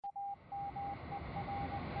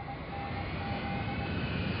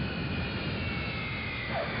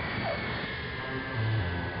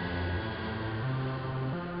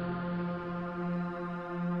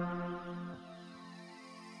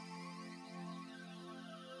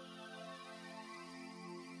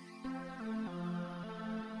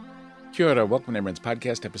Kia ora, welcome to Emran's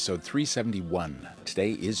Podcast, episode 371.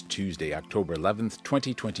 Today is Tuesday, October 11th,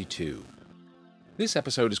 2022. This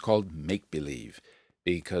episode is called Make Believe,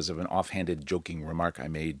 because of an offhanded joking remark I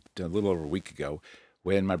made a little over a week ago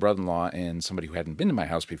when my brother-in-law and somebody who hadn't been to my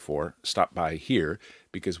house before stopped by here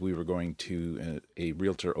because we were going to a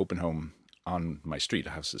realtor open home on my street. A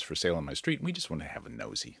house is for sale on my street, and we just wanted to have a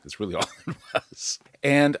nosy. That's really all it was.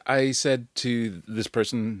 And I said to this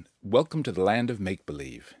person, "Welcome to the land of make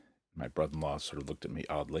believe." My brother-in-law sort of looked at me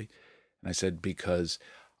oddly, and I said, "Because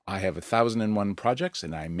I have 1,001 projects,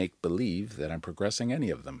 and I make believe that I'm progressing any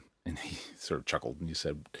of them." And he sort of chuckled, and he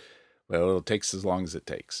said, "Well, it takes as long as it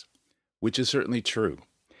takes," which is certainly true.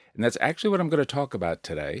 And that's actually what I'm going to talk about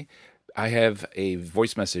today. I have a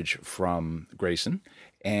voice message from Grayson,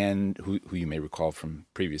 and who you may recall from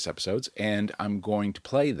previous episodes, and I'm going to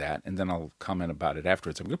play that, and then I'll comment about it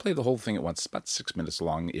afterwards. I'm going to play the whole thing at once, about 6 minutes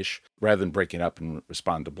long-ish, rather than breaking up and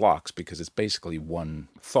respond to blocks, because it's basically one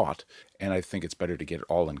thought, and I think it's better to get it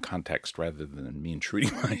all in context rather than me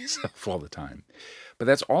intruding myself all the time. But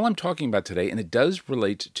that's all I'm talking about today, and it does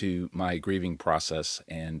relate to my grieving process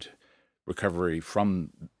and recovery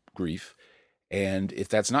from grief. And if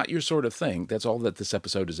that's not your sort of thing, that's all that this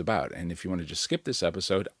episode is about. And if you want to just skip this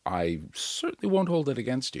episode, I certainly won't hold it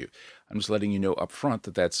against you. I'm just letting you know up front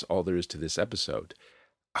that that's all there is to this episode.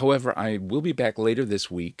 However, I will be back later this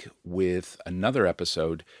week with another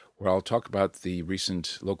episode where I'll talk about the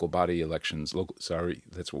recent local body elections,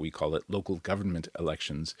 that's what we call it, local government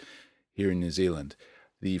elections here in New Zealand.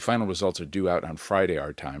 The final results are due out on Friday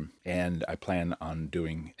our time, and I plan on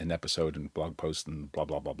doing an episode and blog post and blah,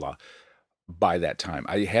 blah, blah, blah by that time.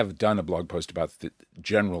 I have done a blog post about the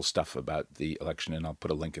general stuff about the election, and I'll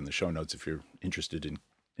put a link in the show notes if you're interested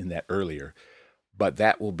in that earlier. But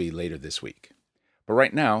that will be later this week. But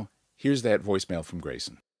right now, here's that voicemail from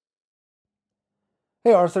Grayson.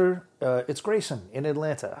 Hey Arthur, it's Grayson in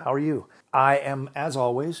Atlanta. How are you? I am, as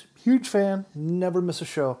always, huge fan, never miss a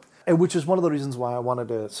show, and which is one of the reasons why I wanted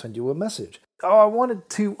to send you a message. I wanted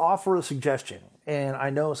to offer a suggestion, and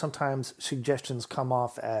I know sometimes suggestions come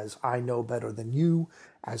off as I know better than you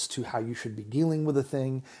as to how you should be dealing with a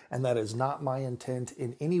thing, and that is not my intent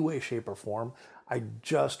in any way, shape, or form. I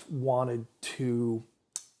just wanted to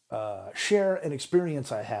share an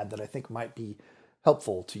experience I had that I think might be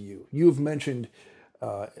helpful to you. You've mentioned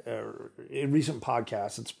in recent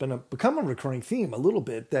podcasts, it's become a recurring theme a little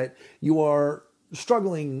bit, that you are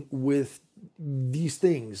struggling with these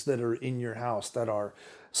things that are in your house that are,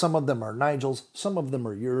 some of them are Nigel's, some of them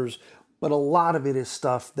are yours, but a lot of it is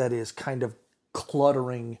stuff that is kind of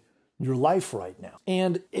cluttering your life right now.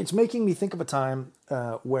 And it's making me think of a time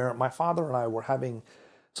where my father and I were having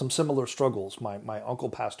some similar struggles. My uncle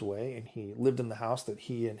passed away, and he lived in the house that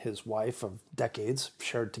he and his wife of decades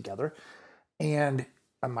shared together, and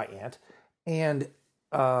my aunt. And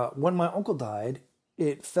when my uncle died,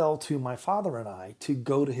 it fell to my father and I to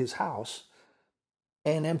go to his house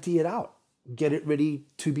and empty it out, get it ready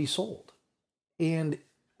to be sold. And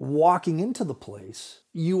walking into the place,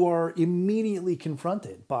 you are immediately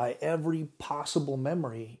confronted by every possible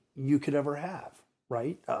memory you could ever have,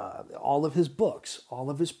 right? All of his books, all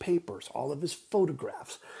of his papers, all of his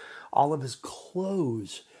photographs, all of his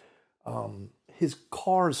clothes, his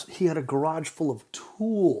cars. He had a garage full of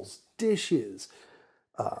tools, dishes,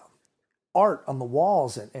 art on the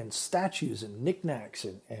walls, and statues and knickknacks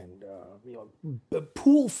and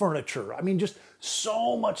pool furniture. I mean, just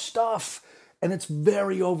so much stuff. And it's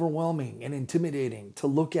very overwhelming and intimidating to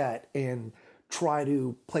look at and try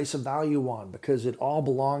to place a value on, because it all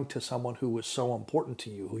belonged to someone who was so important to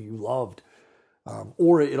you, who you loved,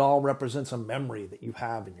 or it all represents a memory that you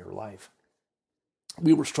have in your life.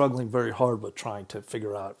 We were struggling very hard with trying to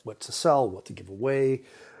figure out what to sell, what to give away,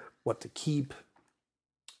 what to keep,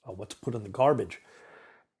 what to put in the garbage.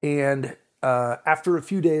 And after a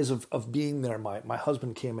few days of being there, my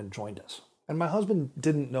husband came and joined us. And my husband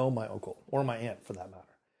didn't know my uncle, or my aunt for that matter.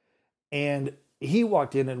 And he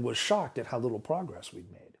walked in and was shocked at how little progress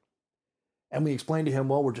we'd made. And we explained to him,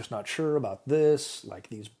 well, we're just not sure about this, like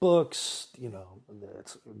these books,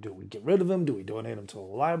 do we get rid of them? Do we donate them to a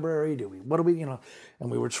library?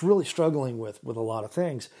 And we were really struggling with a lot of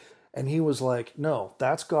things. And he was like, no,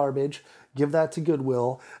 that's garbage. Give that to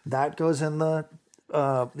Goodwill. That goes in the,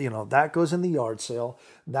 that goes in the yard sale.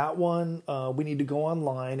 That one, we need to go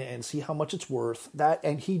online and see how much it's worth.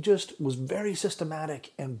 And he just was very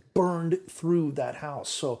systematic and burned through that house.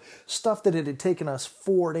 So stuff that it had taken us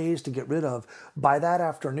 4 days to get rid of, by that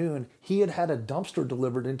afternoon, he had a dumpster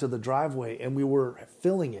delivered into the driveway, and we were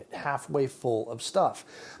filling it halfway full of stuff.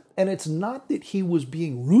 And it's not that he was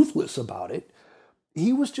being ruthless about it.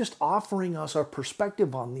 he was just offering us a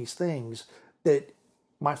perspective on these things that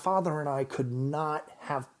my father and I could not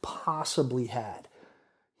have possibly had.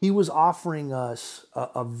 He was offering us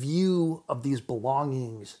a view of these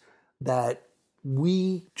belongings that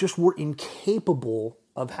we just were incapable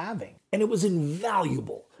of having. And it was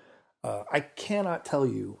invaluable. I cannot tell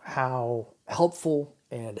you how helpful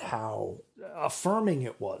and how affirming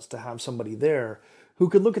it was to have somebody there who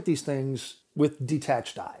could look at these things with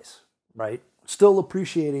detached eyes, right? Still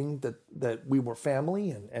appreciating that we were family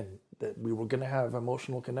and that we were going to have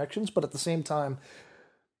emotional connections, but at the same time,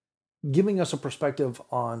 giving us a perspective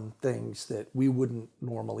on things that we wouldn't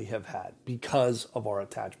normally have had because of our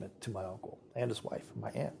attachment to my uncle and his wife, my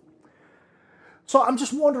aunt. So I'm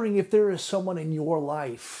just wondering if there is someone in your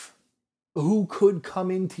life who could come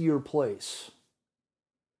into your place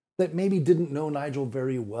that maybe didn't know Nigel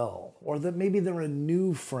very well, or that maybe they're a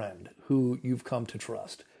new friend who you've come to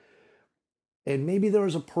trust. And maybe there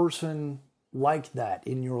is a person like that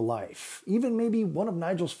in your life, even maybe one of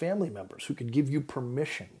Nigel's family members who could give you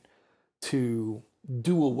permission to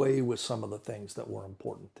do away with some of the things that were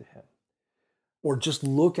important to him, or just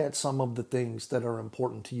look at some of the things that are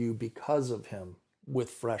important to you because of him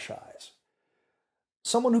with fresh eyes.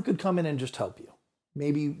 Someone who could come in and just help you,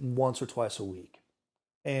 maybe once or twice a week.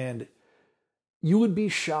 And you would be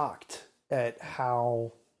shocked at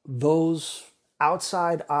how those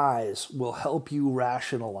outside eyes will help you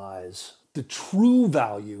rationalize the true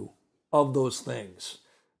value of those things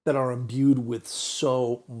that are imbued with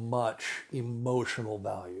so much emotional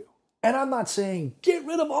value. And I'm not saying get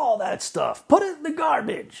rid of all that stuff, put it in the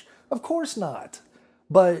garbage. Of course not.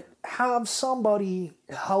 But have somebody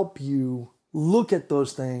help you look at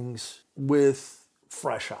those things with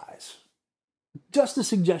fresh eyes. Just a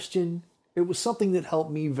suggestion. It was something that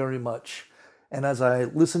helped me very much. And as I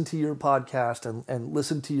listen to your podcast and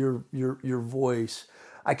listen to your voice,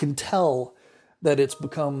 I can tell that it's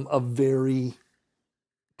become a very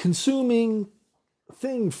consuming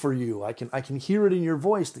thing for you. I can hear it in your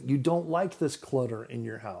voice that you don't like this clutter in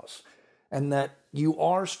your house and that you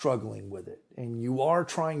are struggling with it and you are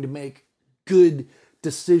trying to make good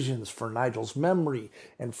decisions for Nigel's memory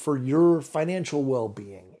and for your financial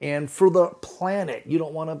well-being and for the planet. You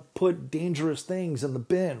don't want to put dangerous things in the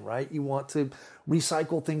bin, right? You want to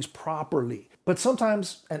recycle things properly. But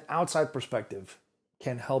sometimes an outside perspective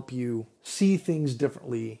can help you see things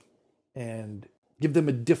differently and give them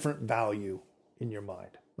a different value in your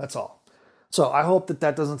mind. That's all. So I hope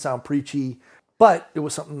that doesn't sound preachy, but it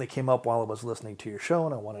was something that came up while I was listening to your show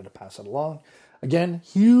and I wanted to pass it along. Again,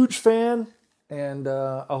 huge fan. And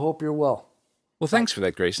I hope you're well. Well, thanks for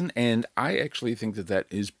that, Grayson. And I actually think that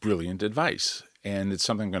is brilliant advice. And it's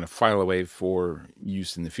something I'm going to file away for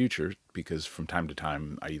use in the future because from time to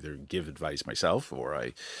time I either give advice myself or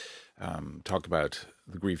I talk about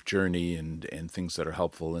the grief journey and things that are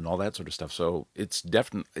helpful and all that sort of stuff. So it's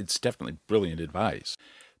definitely brilliant advice.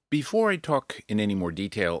 Before I talk in any more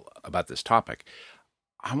detail about this topic,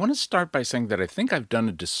 I want to start by saying that I think I've done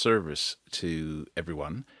a disservice to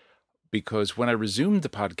everyone. Because when I resumed the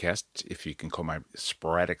podcast, if you can call my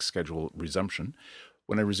sporadic schedule resumption,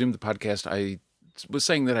 when I resumed the podcast, I was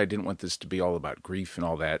saying that I didn't want this to be all about grief and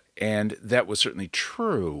all that. And that was certainly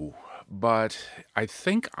true. But I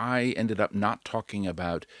think I ended up not talking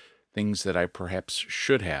about things that I perhaps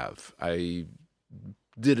should have. I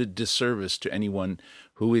did a disservice to anyone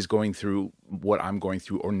who is going through what I'm going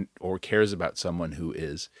through or cares about someone who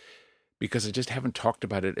is, because I just haven't talked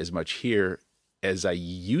about it as much here as I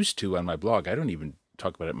used to on my blog. I don't even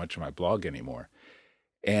talk about it much on my blog anymore.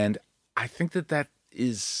 And I think that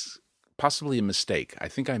is possibly a mistake. I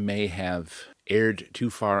think I may have erred too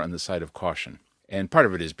far on the side of caution. And part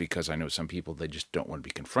of it is because I know some people, they just don't want to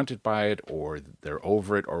be confronted by it, or they're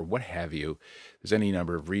over it, or what have you. There's any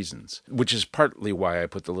number of reasons, which is partly why I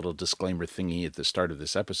put the little disclaimer thingy at the start of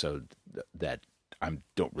this episode that I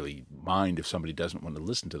don't really mind if somebody doesn't want to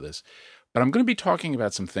listen to this. But I'm going to be talking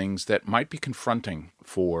about some things that might be confronting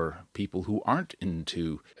for people who aren't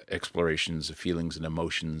into explorations of feelings and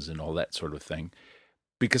emotions and all that sort of thing,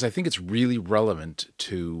 because I think it's really relevant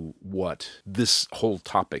to what this whole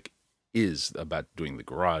topic is about doing the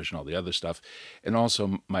garage and all the other stuff, and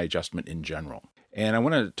also my adjustment in general. And I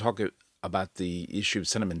want to talk about the issue of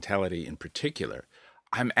sentimentality in particular.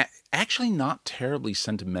 I'm actually not terribly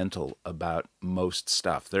sentimental about most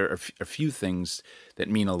stuff. There are a few things that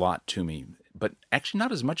mean a lot to me, but actually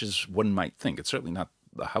not as much as one might think. It's certainly not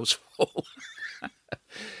the household.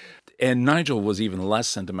 And Nigel was even less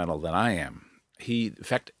sentimental than I am. In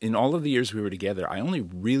fact, in all of the years we were together, I only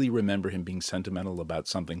really remember him being sentimental about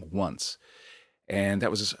something once. And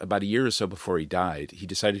that was about a year or so before he died. He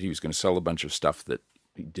decided he was going to sell a bunch of stuff that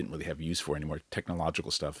he didn't really have use for anymore,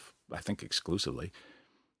 technological stuff, I think exclusively.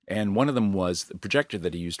 And one of them was the projector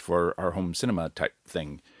that he used for our home cinema type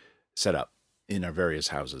thing set up in our various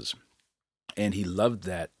houses. And he loved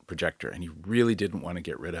that projector, and he really didn't want to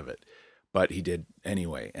get rid of it. But he did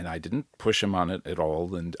anyway, and I didn't push him on it at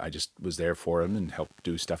all, and I just was there for him and helped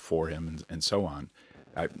do stuff for him and so on.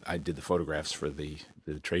 I did the photographs for the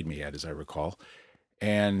Trade Me ad, as I recall.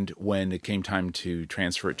 And when it came time to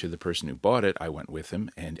transfer it to the person who bought it, I went with him,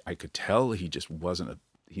 and I could tell he just wasn't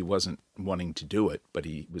wanting to do it, but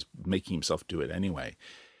he was making himself do it anyway.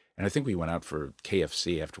 And I think we went out for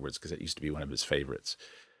KFC afterwards because it used to be one of his favorites.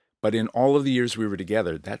 But in all of the years we were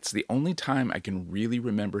together, that's the only time I can really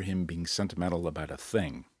remember him being sentimental about a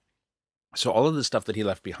thing. So all of the stuff that he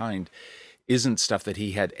left behind isn't stuff that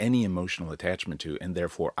he had any emotional attachment to, and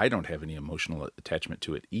therefore I don't have any emotional attachment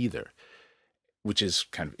to it either, which is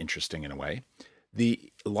kind of interesting in a way.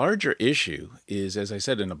 The larger issue is, as I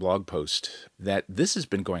said in a blog post, that this has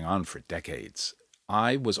been going on for decades.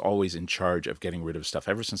 I was always in charge of getting rid of stuff.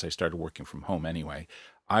 Ever since I started working from home anyway,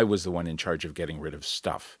 I was the one in charge of getting rid of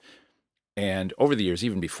stuff. And over the years,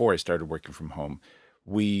 even before I started working from home,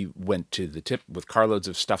 we went to the tip with carloads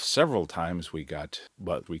of stuff several times. We got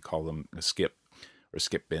what we call them a skip or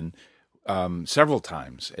skip bin several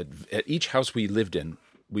times. At each house we lived in,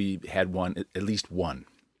 we had one, at least one,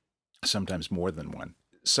 sometimes more than one.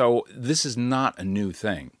 So this is not a new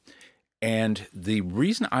thing. And the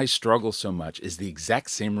reason I struggle so much is the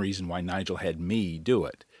exact same reason why Nigel had me do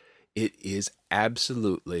it. It is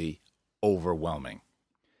absolutely overwhelming.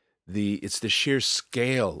 It's the sheer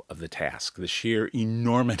scale of the task, the sheer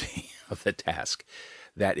enormity of the task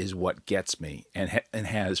that is what gets me and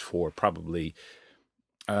has for probably,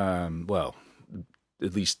 at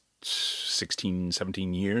least 16,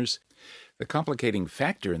 17 years. The complicating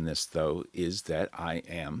factor in this, though, is that I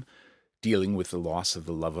am dealing with the loss of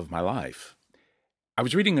the love of my life. I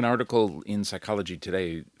was reading an article in Psychology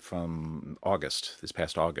Today from this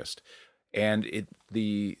past August, and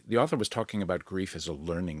the author was talking about grief as a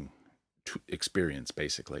learning experience,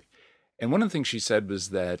 basically. And one of the things she said was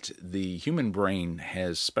that the human brain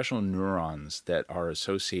has special neurons that are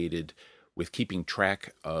associated with keeping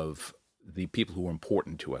track of the people who are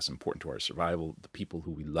important to us, important to our survival, the people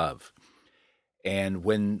who we love. And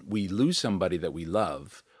when we lose somebody that we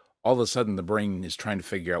love, all of a sudden the brain is trying to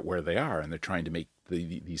figure out where they are, and they're trying to make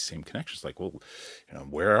these same connections, like, well,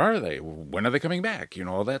 where are they? When are they coming back?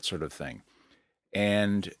 All that sort of thing.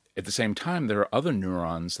 And at the same time, there are other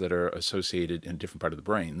neurons that are associated in a different part of the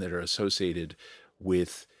brain that are associated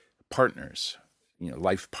with partners,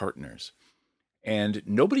 life partners. And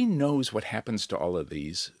nobody knows what happens to all of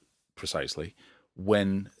these precisely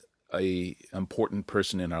when an important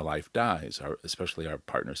person in our life dies, especially our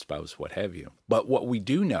partner, spouse, what have you. But what we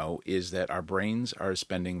do know is that our brains are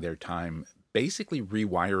spending their time basically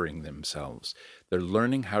rewiring themselves. They're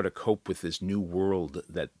learning how to cope with this new world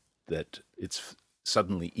that it's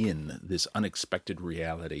suddenly in, this unexpected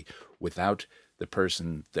reality, without the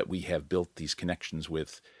person that we have built these connections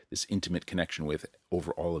with, this intimate connection with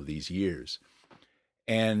over all of these years.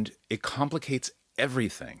 And it complicates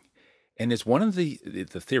everything. And it's one of the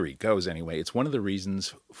theory goes anyway, it's one of the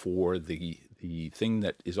reasons for the thing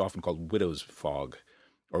that is often called widow's fog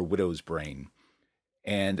or widow's brain.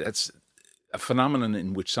 And that's a phenomenon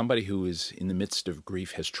in which somebody who is in the midst of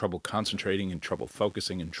grief has trouble concentrating and trouble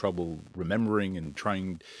focusing and trouble remembering and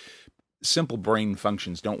trying. Simple brain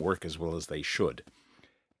functions don't work as well as they should.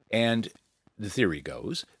 And the theory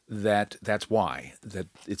goes that that's why, that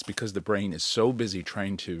it's because the brain is so busy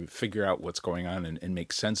trying to figure out what's going on and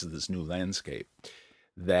make sense of this new landscape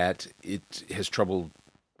that it has trouble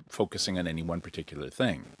focusing on any one particular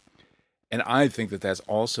thing. And I think that that's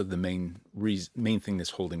also the main thing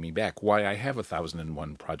that's holding me back, why I have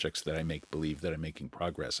 1,001 projects that I make believe that I'm making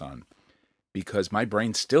progress on, because my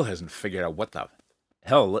brain still hasn't figured out what the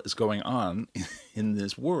hell is going on in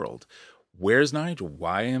this world. Where's Nigel?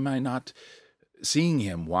 Why am I not seeing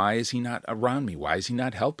him? Why is he not around me? Why is he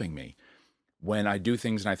not helping me? When I do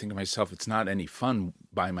things and I think to myself, it's not any fun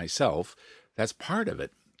by myself, that's part of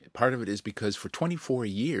it. Part of it is because for 24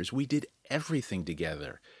 years, we did everything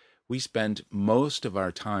together. We spent most of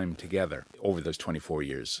our time together over those 24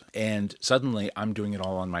 years. And suddenly I'm doing it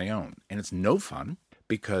all on my own. And it's no fun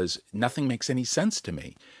because nothing makes any sense to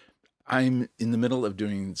me. I'm in the middle of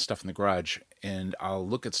doing stuff in the garage and I'll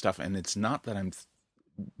look at stuff and it's not that I'm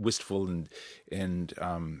wistful and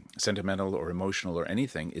sentimental or emotional or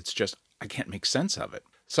anything. It's just I can't make sense of it.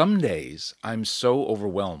 Some days I'm so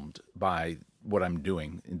overwhelmed by what I'm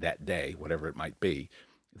doing in that day, whatever it might be,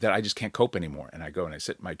 that I just can't cope anymore. And I go and I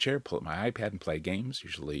sit in my chair, pull up my iPad and play games.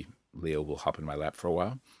 Usually Leo will hop in my lap for a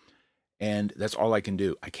while. And that's all I can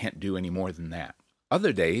do. I can't do any more than that.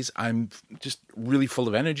 Other days, I'm just really full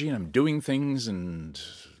of energy and I'm doing things and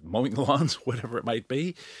mowing the lawns, whatever it might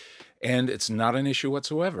be. And it's not an issue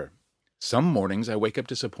whatsoever. Some mornings I wake up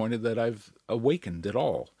disappointed that I've awakened at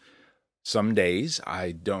all. Some days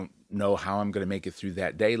I don't know how I'm going to make it through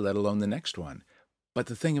that day, let alone the next one. But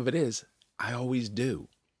the thing of it is, I always do.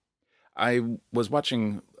 I was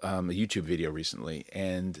watching a YouTube video recently,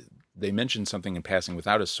 and they mentioned something in passing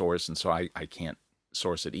without a source, and so I can't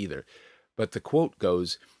source it either. But the quote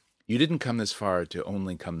goes, "You didn't come this far to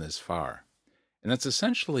only come this far." And that's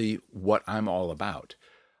essentially what I'm all about.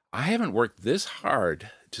 I haven't worked this hard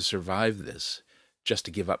to survive this just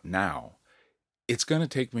to give up now. It's going to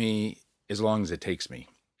take me as long as it takes me,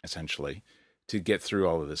 essentially, to get through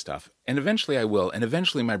all of this stuff. And eventually I will. And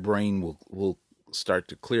eventually my brain will start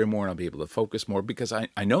to clear more and I'll be able to focus more, because I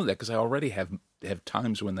know that because I already have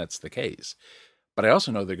times when that's the case. But I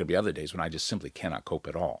also know there are going to be other days when I just simply cannot cope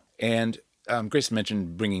at all. And Grace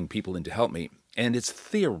mentioned bringing people in to help me. And it's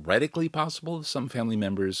theoretically possible. Some family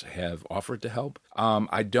members have offered to help.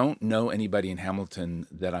 I don't know anybody in Hamilton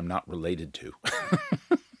that I'm not related to.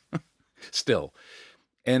 Still.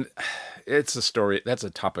 And it's a story, that's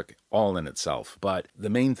a topic all in itself. But the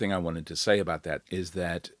main thing I wanted to say about that is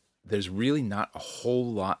that there's really not a whole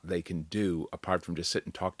lot they can do apart from just sit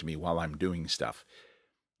and talk to me while I'm doing stuff.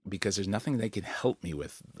 Because there's nothing they can help me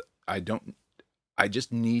with. I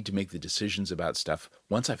just need to make the decisions about stuff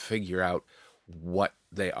once I figure out what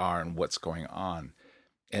they are and what's going on.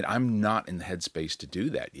 And I'm not in the headspace to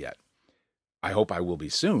do that yet. I hope I will be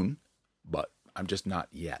soon, but I'm just not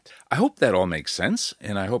yet. I hope that all makes sense,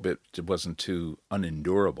 and I hope it wasn't too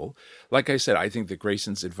unendurable. Like I said, I think that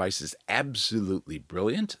Grayson's advice is absolutely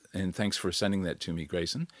brilliant, and thanks for sending that to me,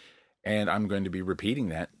 Grayson. And I'm going to be repeating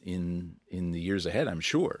that in the years ahead, I'm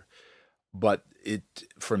sure. But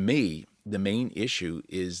for me, the main issue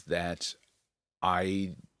is that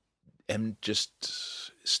I am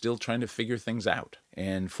just still trying to figure things out.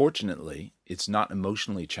 And fortunately, it's not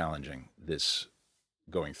emotionally challenging, this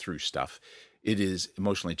going through stuff. It is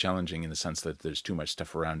emotionally challenging in the sense that there's too much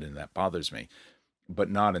stuff around and that bothers me, but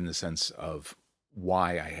not in the sense of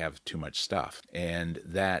why I have too much stuff. And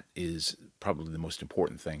that is probably the most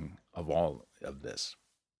important thing of all of this.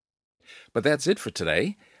 But that's it for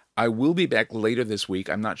today. I will be back later this week.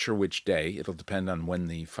 I'm not sure which day. It'll depend on when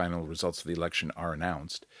the final results of the election are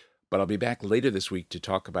announced. But I'll be back later this week to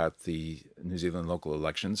talk about the New Zealand local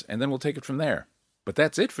elections, and then we'll take it from there. But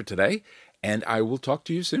that's it for today, and I will talk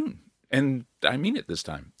to you soon. And I mean it this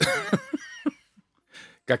time.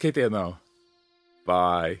 Ka kite anō.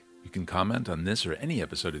 Bye. You can comment on this or any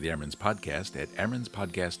episode of the Amron's Podcast at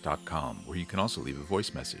amronspodcast.com, where you can also leave a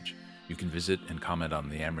voice message. You can visit and comment on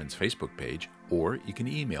the Amron's Facebook page, or you can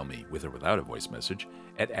email me with or without a voice message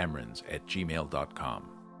at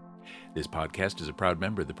amrons@gmail.com. This podcast is a proud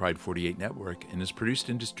member of the Pride 48 Network and is produced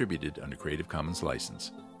and distributed under Creative Commons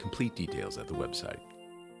license. Complete details at the website.